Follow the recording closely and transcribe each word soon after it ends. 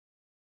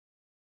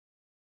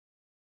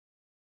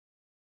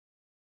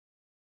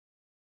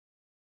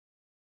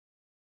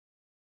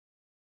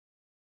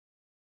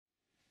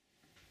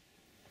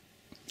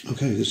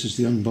Okay, this is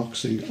the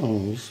unboxing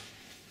of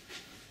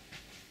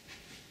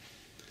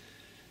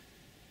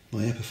my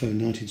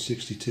Epiphone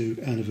 1962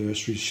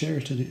 anniversary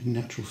Sheraton in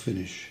natural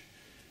finish.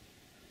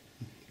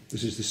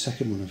 This is the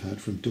second one I've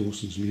had from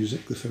Dawson's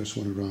Music. The first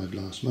one arrived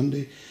last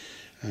Monday,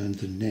 and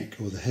the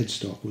neck, or the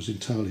headstock, was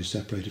entirely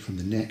separated from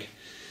the neck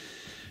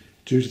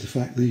due to the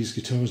fact these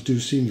guitars do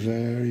seem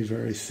very,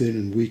 very thin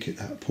and weak at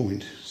that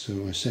point.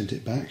 So I sent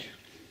it back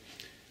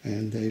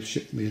and they've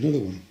shipped me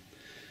another one.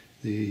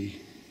 The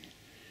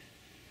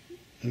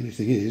only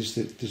thing is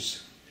that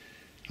there's,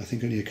 I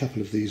think, only a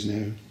couple of these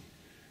now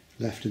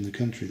left in the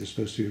country. They're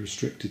supposed to be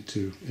restricted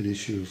to an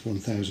issue of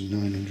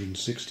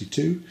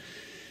 1962,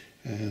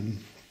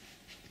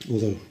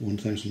 although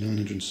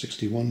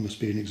 1961 must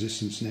be in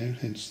existence now,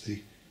 hence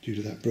due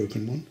to that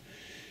broken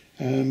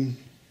one.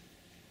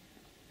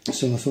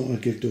 So I thought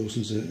I'd give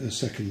Dawson's a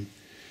second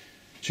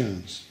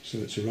chance. So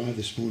it's arrived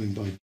this morning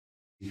by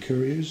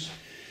couriers.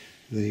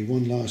 The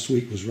one last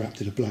week was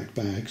wrapped in a black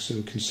bag,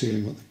 so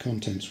concealing what the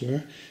contents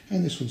were,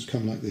 and this one's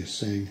come like this,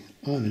 saying,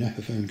 "I'm an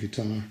Epiphone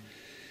guitar.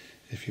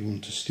 If you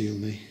want to steal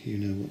me, you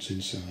know what's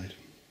inside,"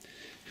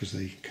 because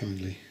they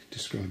kindly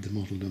described the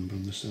model number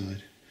on the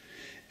side.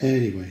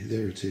 Anyway,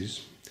 there it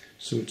is.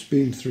 So it's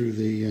been through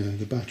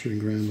the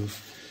battering ram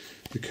of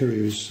the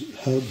courier's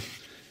hub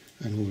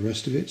and all the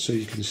rest of it, so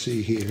you can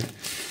see here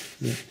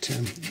that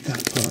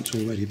that part's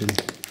already been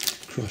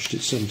crushed at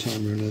some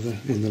time or another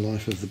in the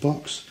life of the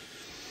box,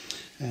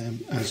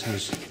 as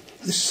has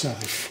this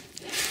side.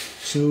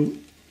 So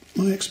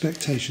my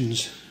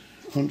expectations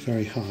aren't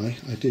very high.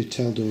 I did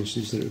tell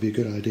Dawson's that it would be a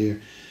good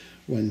idea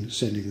when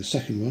sending the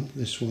second one,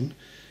 this one,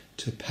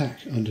 to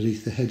pack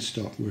underneath the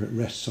headstock where it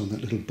rests on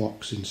that little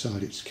box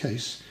inside its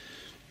case,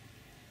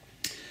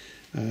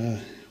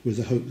 with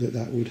the hope that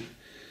that would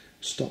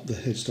stop the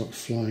headstock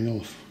flying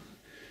off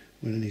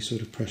when any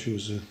sort of pressure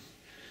was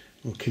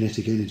or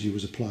kinetic energy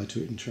was applied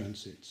to it in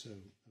transit. So,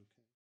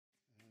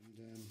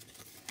 and,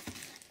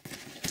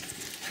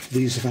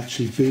 these have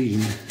actually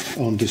been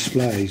on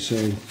display, so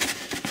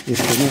if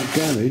they're not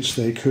damaged,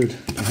 they could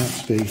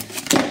perhaps be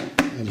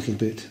a little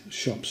bit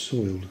shop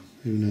soiled.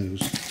 Who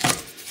knows?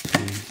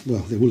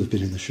 Well, they will have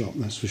been in the shop,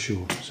 that's for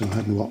sure. So I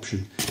had no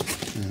option.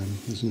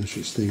 There's no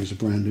such thing as a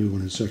brand new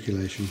one in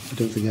circulation. I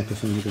don't think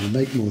Epiphone are going to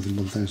make more than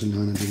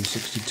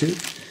 1962.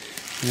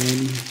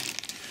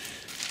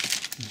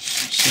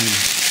 Same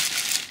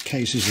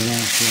case as the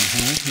last one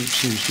I had, which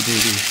seems to be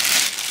the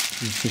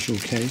official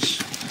case.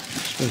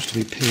 It's supposed to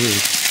be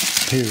period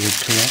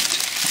correct.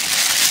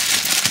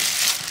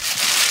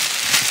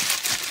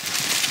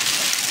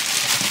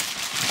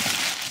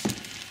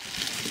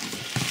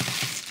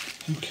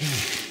 Okay.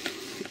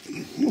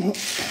 Well,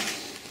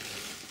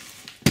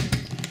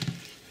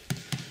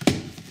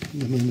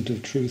 the moment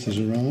of truth has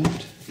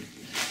arrived.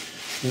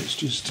 Let's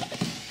just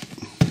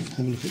have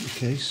a look at the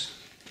case,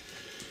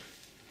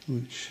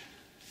 which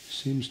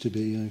seems to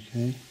be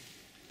okay.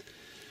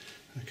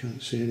 I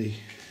can't see any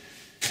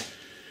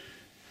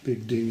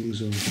big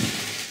dings or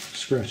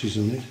scratches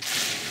on it.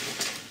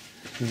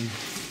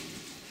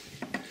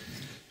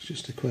 It's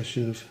just a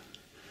question of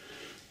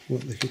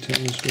what the guitar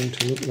is going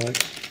to look like.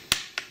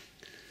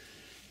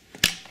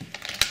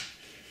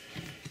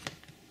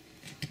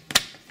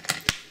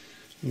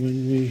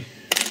 When we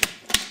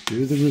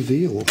do the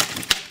reveal.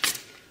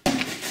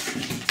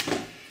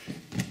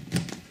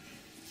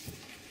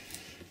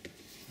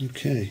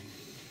 Okay,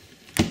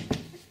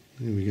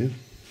 there we go.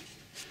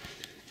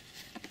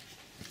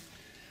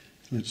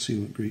 Let's see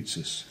what greets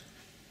us.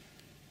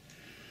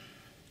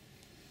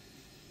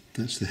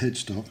 That's the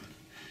headstock,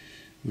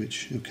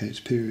 which, okay, it's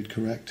period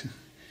correct,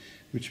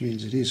 which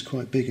means it is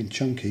quite big and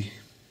chunky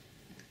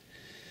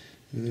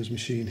with those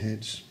machine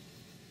heads.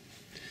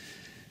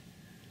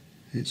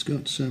 It's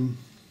got some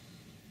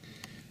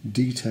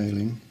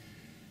detailing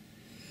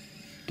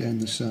down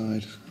the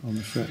side on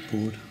the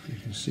fretboard. You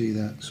can see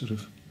that sort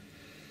of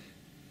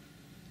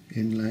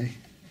inlay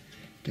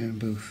down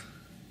both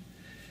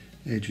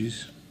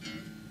edges.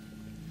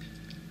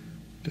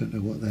 Don't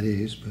know what that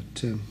is,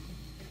 but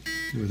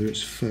whether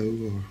it's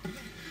faux or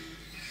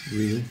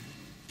real.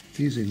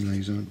 These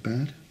inlays aren't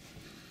bad,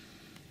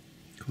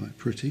 quite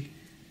pretty.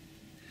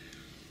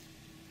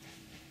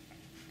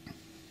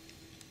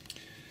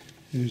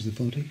 There's the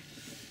body.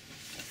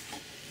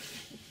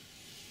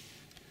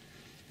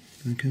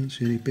 I can't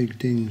see any big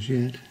dings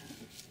yet.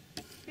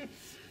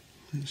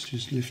 Let's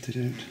just lift it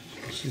out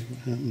and see what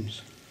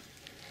happens.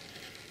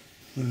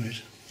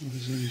 Right, well,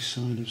 there's any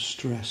sign of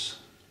stress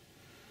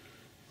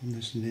on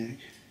this neck.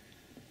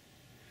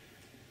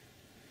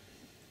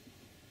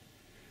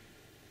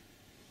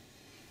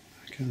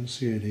 I can't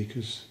see any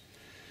because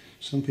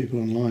some people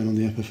online on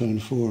the Epiphone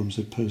forums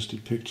have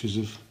posted pictures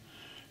of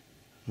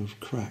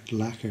cracked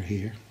lacquer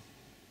here,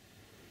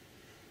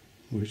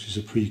 which is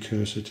a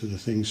precursor to the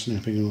thing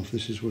snapping off.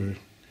 This is where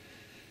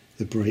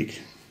the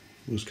break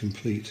was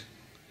complete.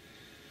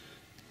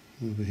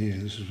 Over here,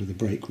 this is where the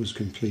break was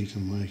complete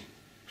on my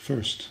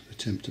first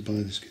attempt to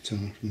buy this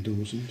guitar from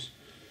Dawson's.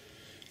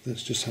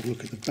 Let's just have a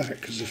look at the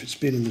back, because if it's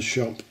been in the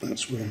shop,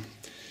 that's where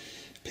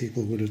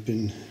people would have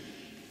been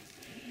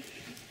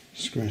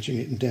scratching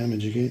it and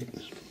damaging it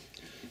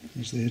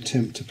as they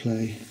attempt to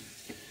play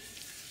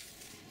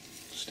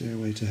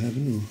Stairway to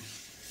Heaven or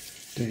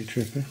Day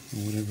Tripper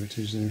or whatever it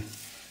is they're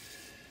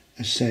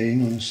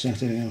saying on a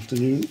Saturday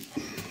afternoon.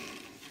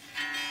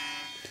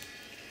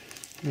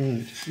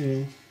 Right,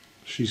 well,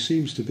 she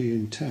seems to be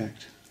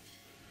intact.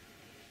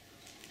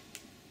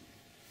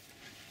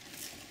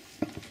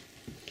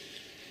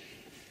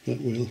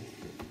 But we'll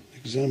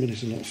examine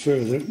it a lot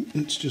further.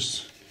 Let's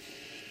just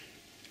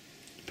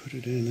put her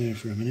down there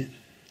for a minute.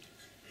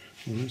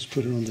 Well, let's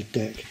put her on the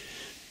deck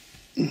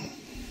and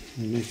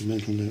make a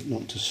mental note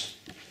not to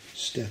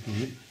step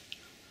on it.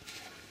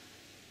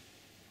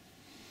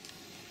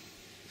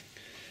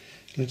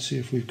 Let's see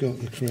if we've got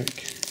the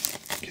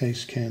correct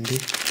case candy.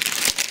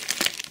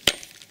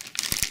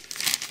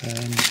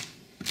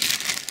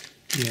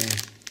 Yeah,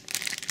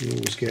 you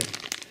always get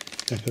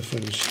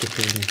Epiphone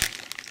sticker and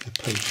a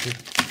poster.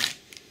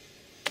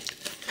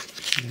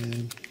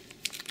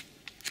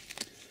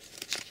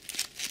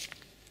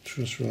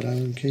 Truss rod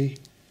Allen key.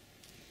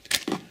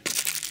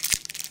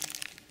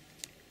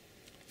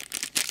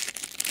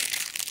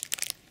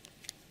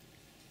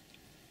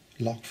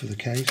 Lock for the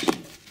case.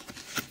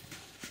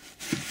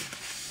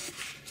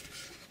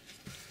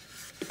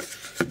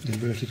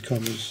 Inverted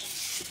commas.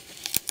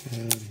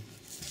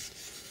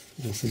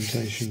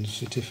 Authentication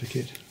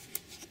certificate.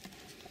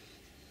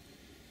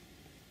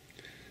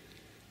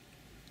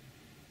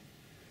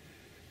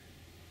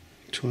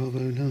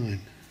 $12.09.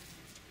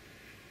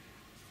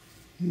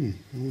 I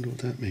wonder what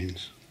that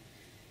means.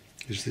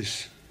 Is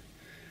this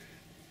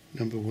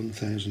number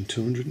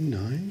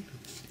 1209?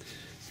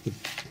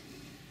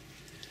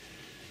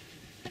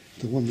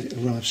 The one that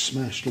arrived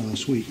smashed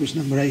last week was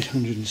number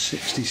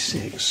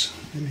 866.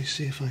 Let me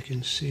see if I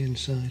can see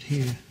inside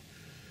here.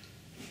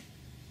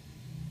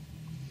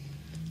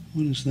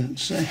 What does that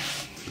say?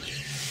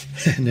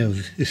 No,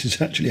 this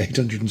is actually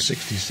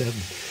 867.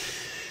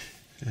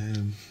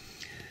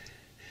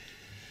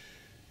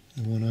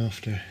 The one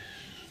after,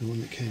 the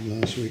one that came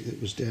last week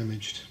that was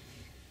damaged.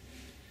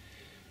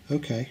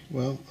 Okay,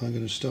 well, I'm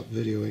going to stop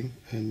videoing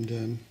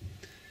and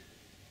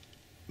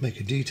make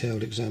a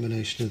detailed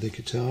examination of the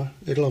guitar.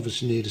 It'll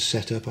obviously need a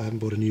setup. I haven't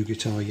bought a new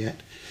guitar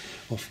yet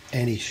off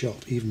any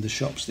shop, even the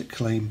shops that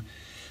claim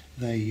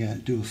they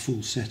do a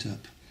full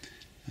setup,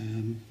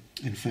 and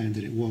found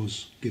that it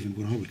was given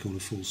what I would call a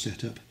full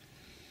setup.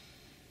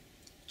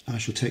 I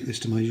shall take this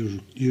to my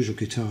usual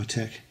guitar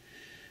tech,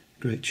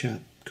 great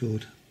chap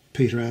called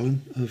Peter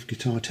Allen of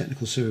Guitar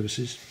Technical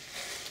Services,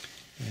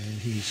 and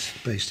he's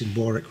based in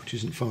Warwick, which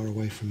isn't far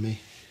away from me.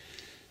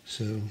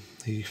 So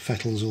he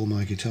fettles all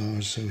my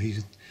guitars, so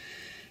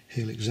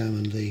he'll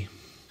examine the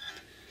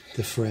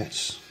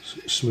frets,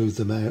 smooth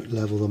them out,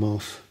 level them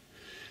off,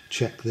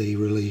 check the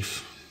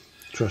relief,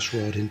 truss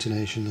rod,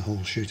 intonation, the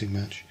whole shooting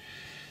match.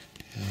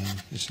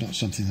 It's not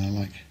something I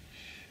like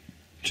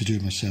to do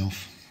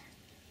myself.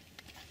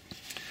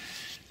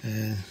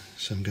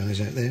 Some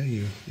guys out there,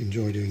 you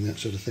enjoy doing that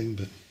sort of thing,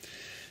 but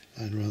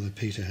I'd rather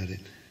Peter had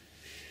it.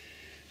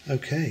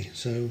 Okay,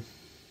 so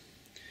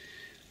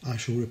I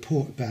shall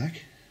report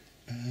back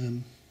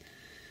and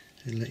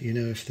let you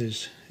know if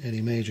there's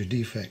any major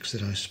defects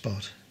that I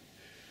spot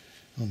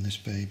on this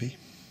baby.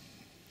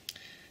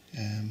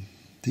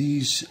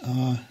 This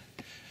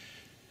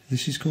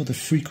is called the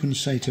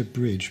frequencator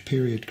bridge,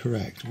 period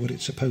correct. What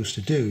it's supposed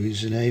to do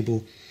is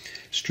enable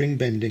string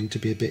bending to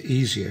be a bit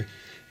easier,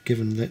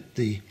 given that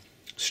the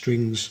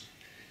strings,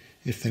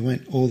 if they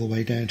went all the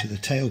way down to the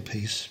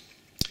tailpiece,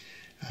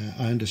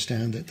 I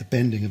understand that the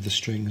bending of the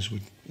strings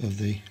of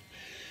the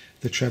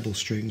treble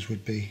strings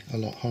would be a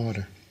lot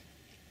harder.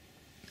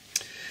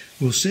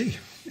 We'll see.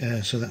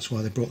 So that's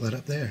why they brought that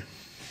up there.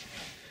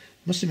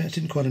 Must admit I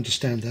didn't quite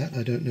understand that.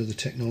 I don't know the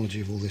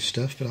technology of all this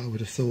stuff, but I would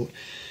have thought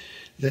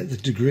that the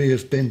degree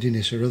of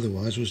bendiness or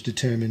otherwise was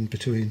determined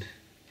between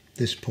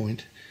this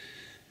point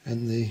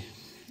and the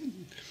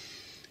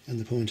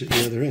point at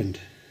the other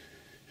end,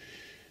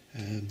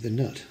 the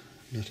nut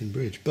and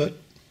bridge. But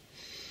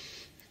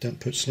don't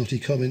put snotty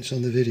comments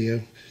on the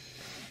video.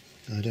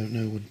 I don't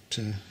know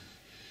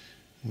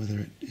whether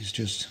it is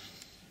just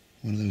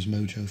one of those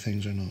mojo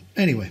things or not.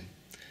 Anyway,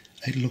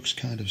 it looks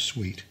kind of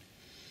sweet.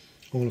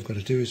 All I've got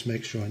to do is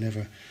make sure I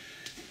never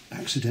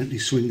accidentally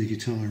swing the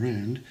guitar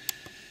around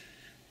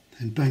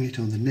and bang it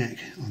on the neck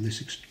on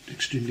this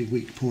extremely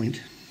weak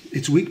point.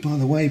 It's weak, by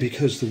the way,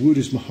 because the wood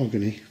is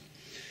mahogany,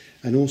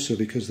 and also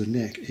because the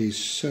neck is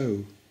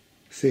so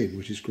thin,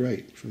 which is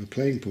great from a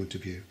playing point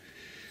of view.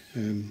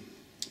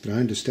 But I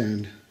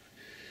understand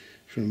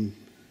from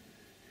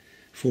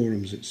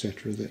forums,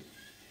 etc., that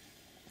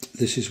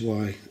this is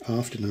why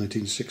after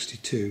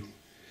 1962,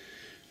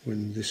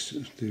 when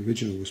the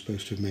original was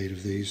supposed to have made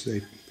of these,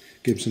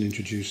 Gibson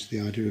introduced the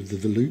idea of the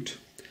volute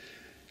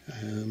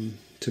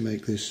to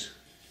make this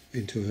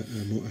into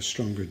a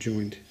stronger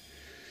joint.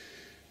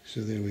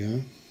 So there we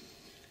are,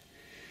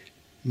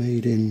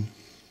 made in,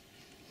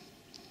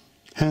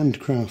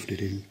 handcrafted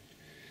in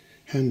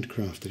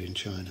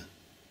China.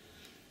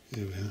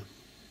 There we are.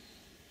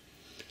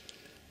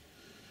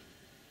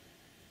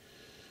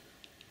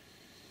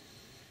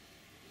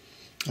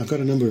 I've got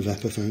a number of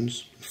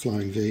Epiphones,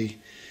 Flying V,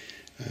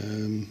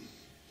 and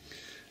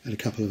a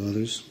couple of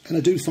others, and I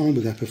do find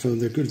with Epiphone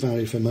they're good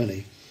value for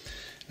money,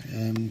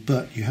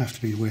 but you have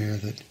to be aware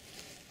that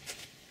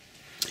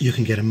you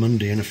can get a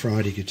Monday and a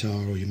Friday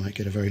guitar, or you might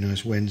get a very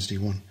nice Wednesday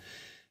one.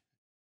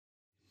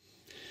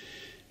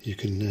 You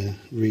can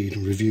read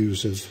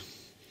reviews of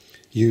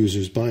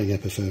users buying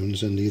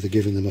Epiphones and either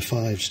giving them a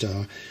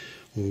 5-star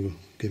or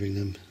giving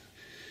them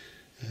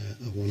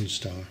a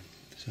 1-star.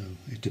 So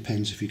it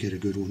depends if you get a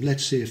good one.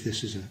 Let's see if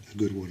this is a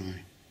good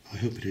one. I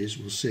hope it is.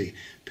 We'll see.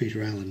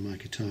 Peter Allen, my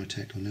guitar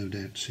tech, will no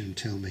doubt soon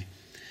tell me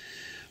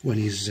when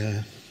he's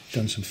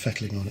done some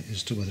fettling on it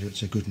as to whether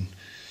it's a good one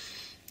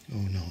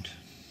or not.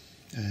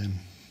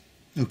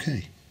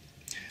 Okay,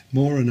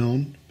 more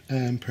anon.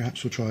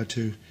 Perhaps we'll try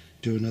to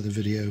do another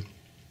video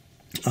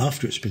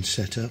after it's been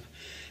set up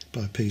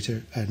by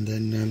Peter, and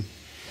then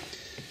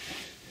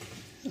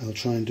I'll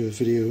try and do a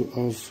video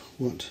of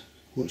what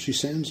she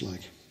sounds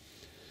like.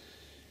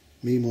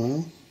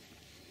 Meanwhile,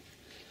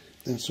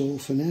 that's all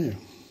for now.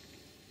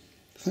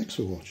 Thanks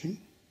for watching.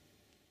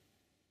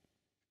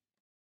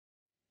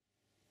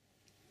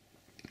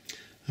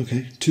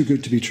 Okay, Too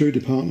Good to Be True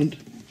department.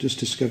 Just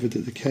discovered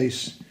that the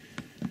case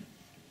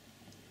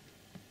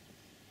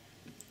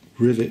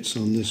rivets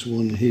on this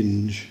one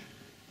hinge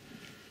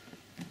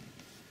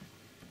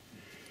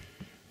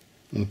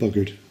are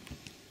buggered.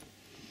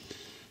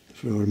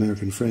 For our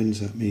American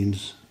friends, that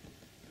means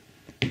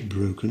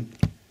broken.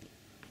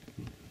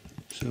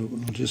 So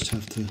I'll just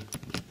have to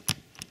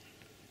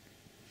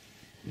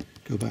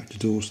go back to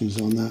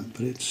Dawson's on that,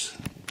 but it's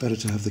better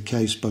to have the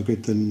case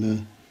buggered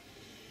than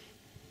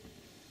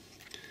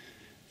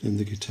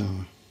the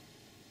guitar.